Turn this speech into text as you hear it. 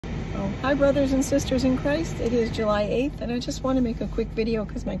Hi brothers and sisters in Christ. It is July 8th and I just want to make a quick video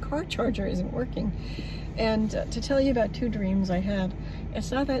because my car charger isn't working, and to tell you about two dreams I had.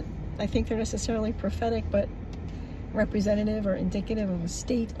 It's not that I think they're necessarily prophetic, but representative or indicative of a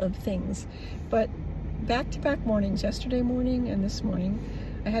state of things. But back-to-back mornings, yesterday morning and this morning,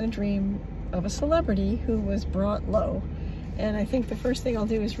 I had a dream of a celebrity who was brought low. And I think the first thing I'll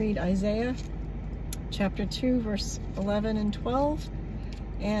do is read Isaiah chapter 2 verse 11 and 12.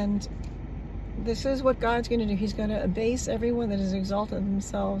 And this is what God's going to do. He's going to abase everyone that has exalted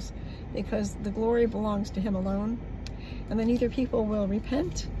themselves, because the glory belongs to him alone. And then either people will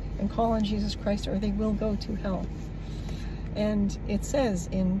repent and call on Jesus Christ, or they will go to hell. And it says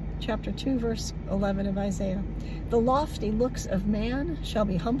in chapter 2 verse 11 of Isaiah, "The lofty looks of man shall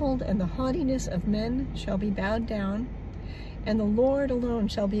be humbled, and the haughtiness of men shall be bowed down, and the Lord alone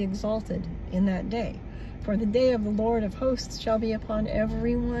shall be exalted in that day. For the day of the Lord of hosts shall be upon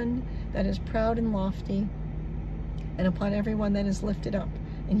everyone that is proud and lofty, and upon everyone that is lifted up,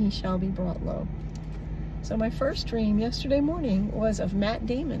 and he shall be brought low." So my first dream yesterday morning was of Matt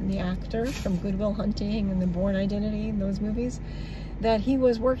Damon, the actor from Good Will Hunting and The Bourne Identity and those movies, that he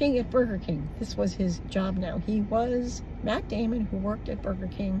was working at Burger King. This was his job now. He was Matt Damon, who worked at Burger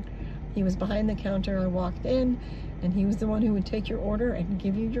King. He was behind the counter. I walked in, and he was the one who would take your order and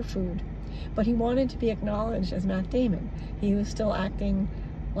give you your food. But he wanted to be acknowledged as Matt Damon. He was still acting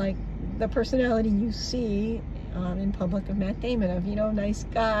like the personality you see in public of Matt Damon, of, you know, nice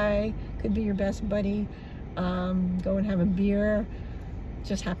guy, could be your best buddy, go and have a beer,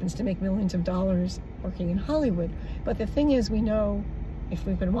 just happens to make millions of dollars working in Hollywood. But the thing is, we know, if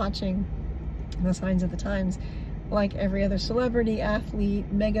we've been watching the signs of the times, like every other celebrity,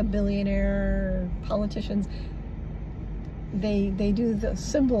 athlete, mega billionaire, politicians, they do the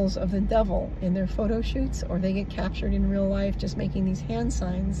symbols of the devil in their photo shoots, or they get captured in real life just making these hand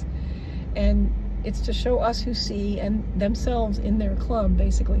signs. And it's to show us who see, and themselves in their club,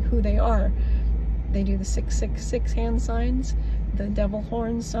 basically who they are. They do the 666 hand signs, the devil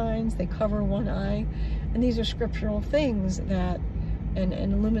horn signs, they cover one eye, and these are scriptural things that, and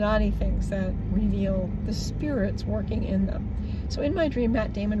Illuminati things that reveal the spirits working in them. So in my dream,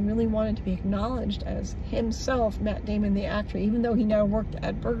 Matt Damon really wanted to be acknowledged as himself, Matt Damon the actor, even though he now worked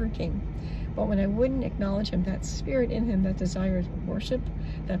at Burger King. But when I wouldn't acknowledge him, that spirit in him that desires worship,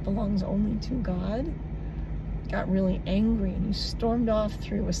 that belongs only to God, got really angry, and he stormed off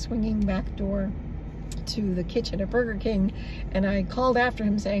through a swinging back door to the kitchen at Burger King. And I called after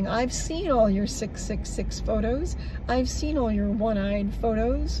him saying, "I've seen all your 666 photos. I've seen all your one-eyed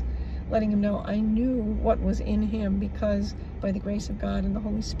photos," letting him know I knew what was in him, because by the grace of God and the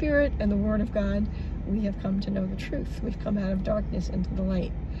Holy Spirit and the Word of God, we have come to know the truth. We've come out of darkness into the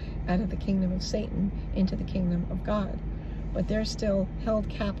light, out of the kingdom of Satan into the kingdom of God. But they're still held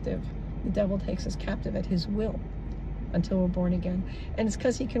captive. The devil takes us captive at his will until we're born again. And it's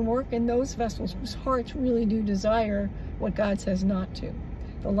because he can work in those vessels whose hearts really do desire what God says not to.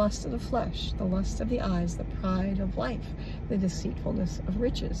 The lust of the flesh, the lust of the eyes, the pride of life, the deceitfulness of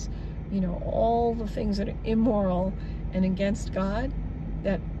riches. You know, all the things that are immoral and against God,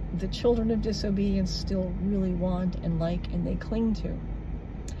 that the children of disobedience still really want and like, and they cling to,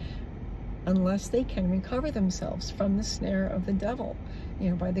 unless they can recover themselves from the snare of the devil, you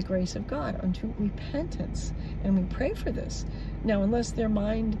know, by the grace of God, unto repentance. And we pray for this. Now, unless their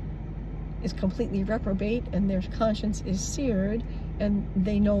mind is completely reprobate and their conscience is seared, and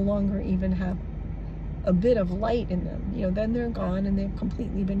they no longer even have a bit of light in them, you know, then they're gone and they've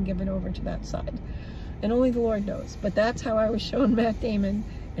completely been given over to that side. And only the Lord knows. But that's how I was shown Matt Damon,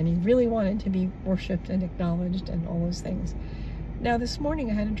 and he really wanted to be worshipped and acknowledged and all those things. Now this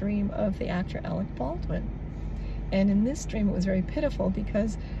morning I had a dream of the actor Alec Baldwin. And in this dream it was very pitiful,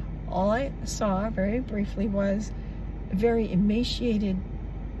 because all I saw very briefly was a very emaciated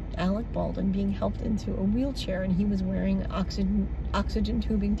Alec Baldwin being helped into a wheelchair, and he was wearing oxygen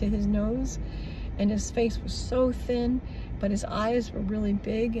tubing to his nose, and his face was so thin, but his eyes were really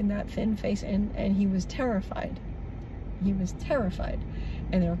big in that thin face, and he was terrified. He was terrified.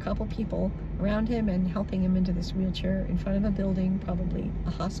 And there were a couple people around him and helping him into this wheelchair in front of a building, probably a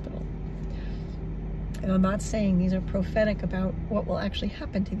hospital. And I'm not saying these are prophetic about what will actually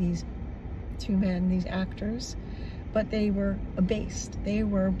happen to these two men, these actors, but they were abased, they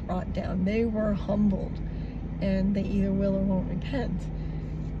were brought down, they were humbled, and they either will or won't repent.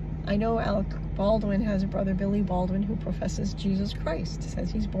 I know Alec Baldwin has a brother, Billy Baldwin, who professes Jesus Christ,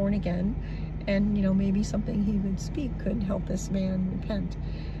 says he's born again, and, you know, maybe something he would speak could help this man repent.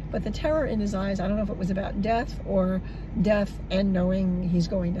 But the terror in his eyes, I don't know if it was about death or death and knowing he's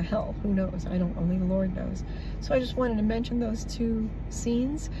going to hell. Who knows? I don't, only the Lord knows. So I just wanted to mention those two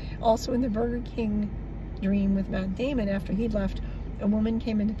scenes. Also in the Burger King dream with Matt Damon, after he'd left, a woman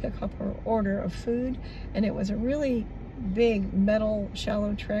came in to pick up her order of food, and it was a really big metal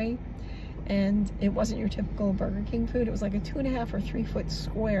shallow tray, and it wasn't your typical Burger King food. It was like a 2.5 or 3 foot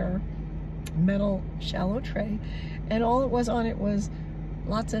square metal shallow tray, and all it was on it was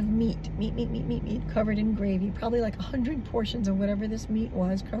lots of meat covered in gravy, probably like 100 portions of whatever this meat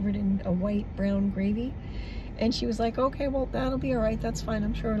was, covered in a white brown gravy. And she was like, okay, well, that'll be all right, that's fine,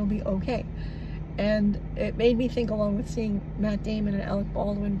 I'm sure it'll be okay. And it made me think, along with seeing Matt Damon and Alec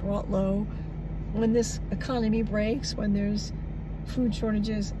Baldwin brought low, when this economy breaks, when there's food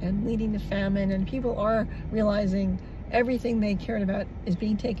shortages and leading to famine, and people are realizing everything they cared about is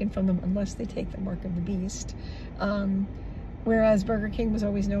being taken from them unless they take the mark of the beast. Whereas Burger King was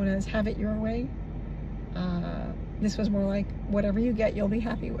always known as have it your way. This was more like whatever you get, you'll be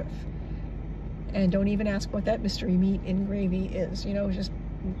happy with. And don't even ask what that mystery meat in gravy is. You know, it's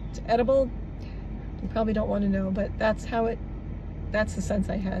edible. You probably don't want to know, but that's the sense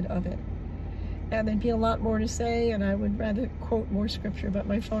I had of it. And there'd be a lot more to say, and I would rather quote more scripture, but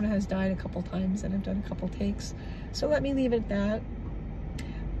my phone has died a couple times and I've done a couple takes. So let me leave it at that.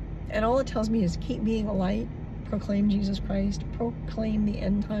 And all it tells me is keep being a light, proclaim Jesus Christ, proclaim the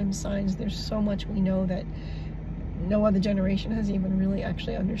end time signs. There's so much we know that no other generation has even really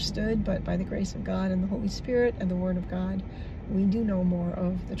actually understood, but by the grace of God and the Holy Spirit and the Word of God, we do know more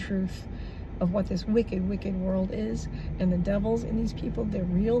of the truth of what this wicked, wicked world is. And the devils in these people, they're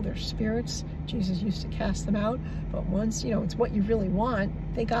real, they're spirits. Jesus used to cast them out, but once, you know, it's what you really want,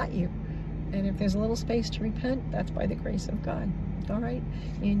 they got you. And if there's a little space to repent, that's by the grace of God. All right?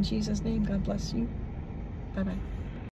 In Jesus' name, God bless you. Bye-bye.